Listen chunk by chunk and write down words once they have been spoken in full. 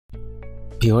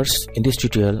Viewers, in this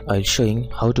tutorial I'll showing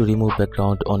how to remove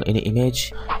background on any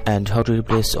image and how to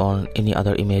replace on any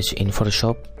other image in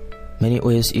Photoshop. Many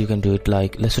ways you can do it,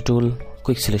 like lasso tool,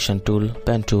 quick selection tool,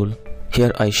 pen tool.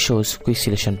 Here I shows quick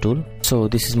selection tool. So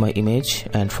this is my image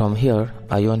and from here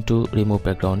I want to remove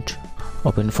background.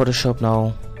 Open Photoshop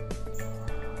now.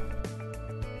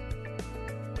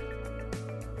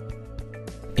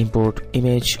 Import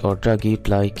image or drag it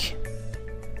like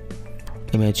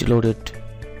image loaded.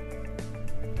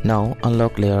 Now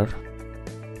unlock layer,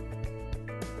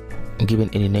 given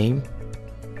any name.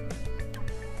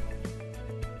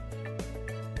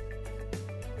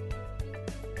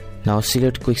 Now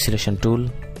select quick selection tool,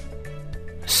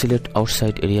 select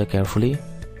outside area carefully.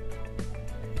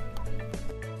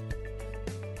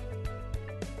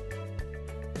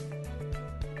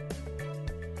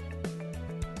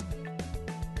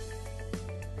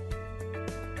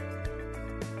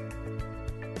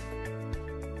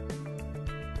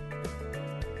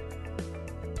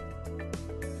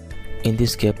 In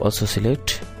this gap also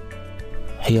select,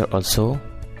 here also.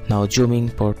 Now zooming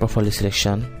for properly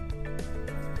selection.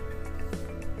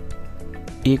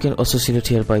 You can also select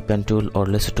here by pen tool or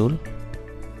lasso tool.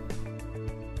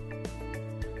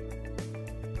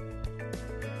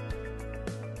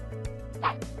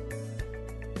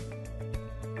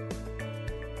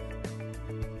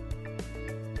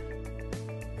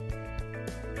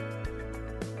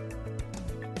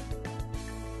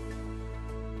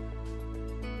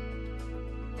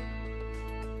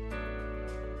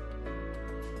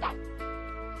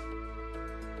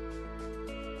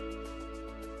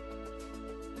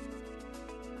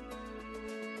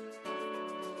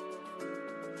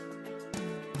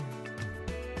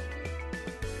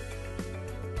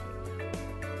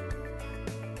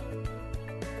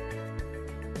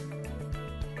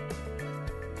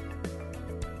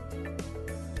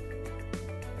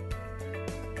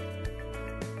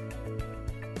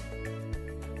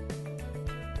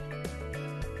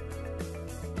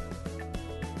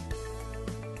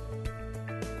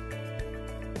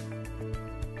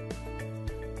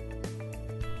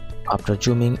 After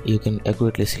zooming, you can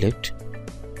accurately select.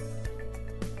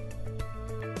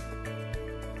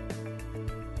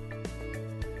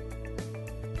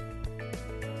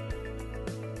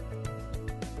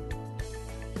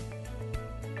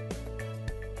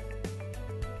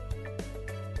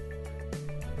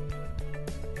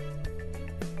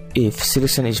 If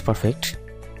selection is perfect,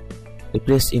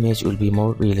 replaced image will be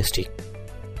more realistic.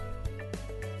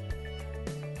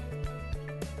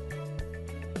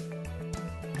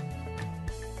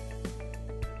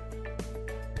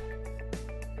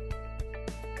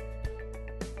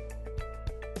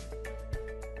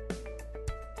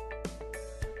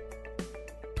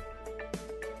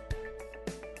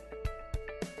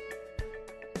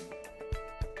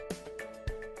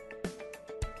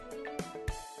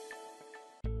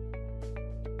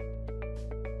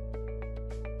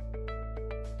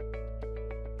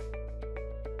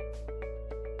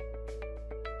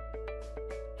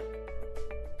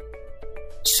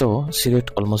 So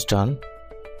select almost done.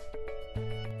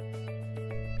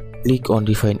 Click on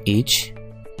define edge.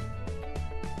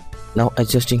 Now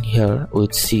adjusting here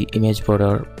with see image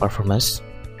border performance.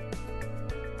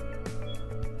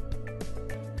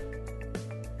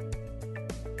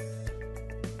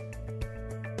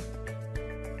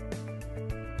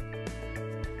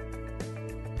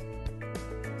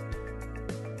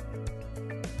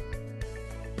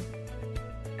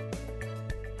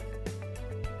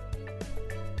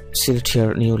 Select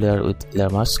here new layer with layer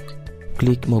mask.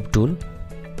 Click move tool.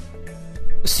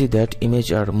 See that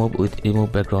image are moved with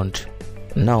remove background.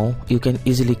 Now you can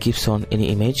easily keep on any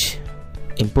image,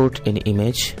 import any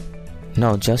image.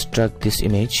 Now just drag this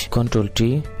image, Ctrl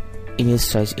T, image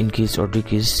size increase or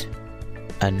decrease,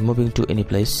 and moving to any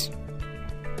place.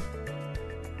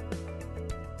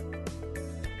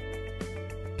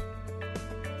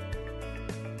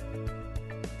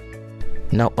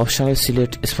 Now optionally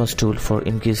select sponge tool for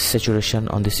increase saturation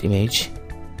on this image,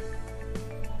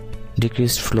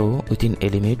 decrease flow within a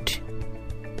limit.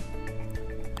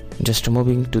 Just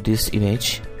moving to this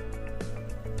image.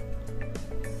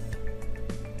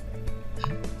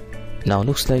 Now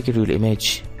looks like a real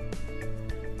image.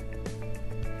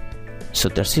 So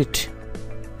that's it.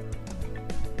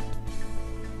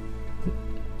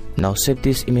 Now save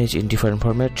this image in different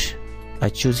format. I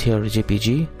choose here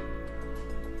JPG.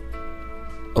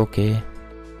 Okay,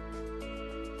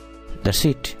 that's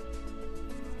it.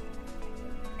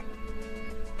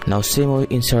 Now same way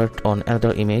insert on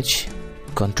another image,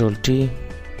 Ctrl T,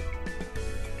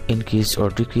 increase or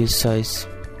decrease size,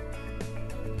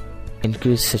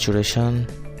 increase saturation,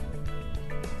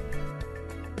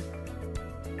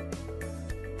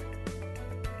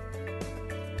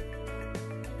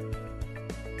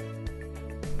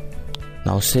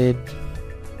 Now save.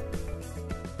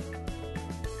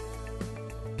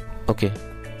 Okay,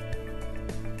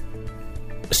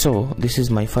 so this is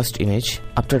my first image.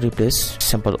 After replace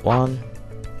sample 1,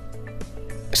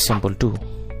 sample 2.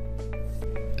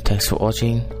 Thanks for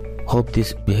watching. Hope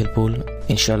this be helpful.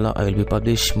 Inshallah I will be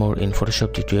publish more in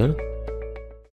Photoshop tutorial.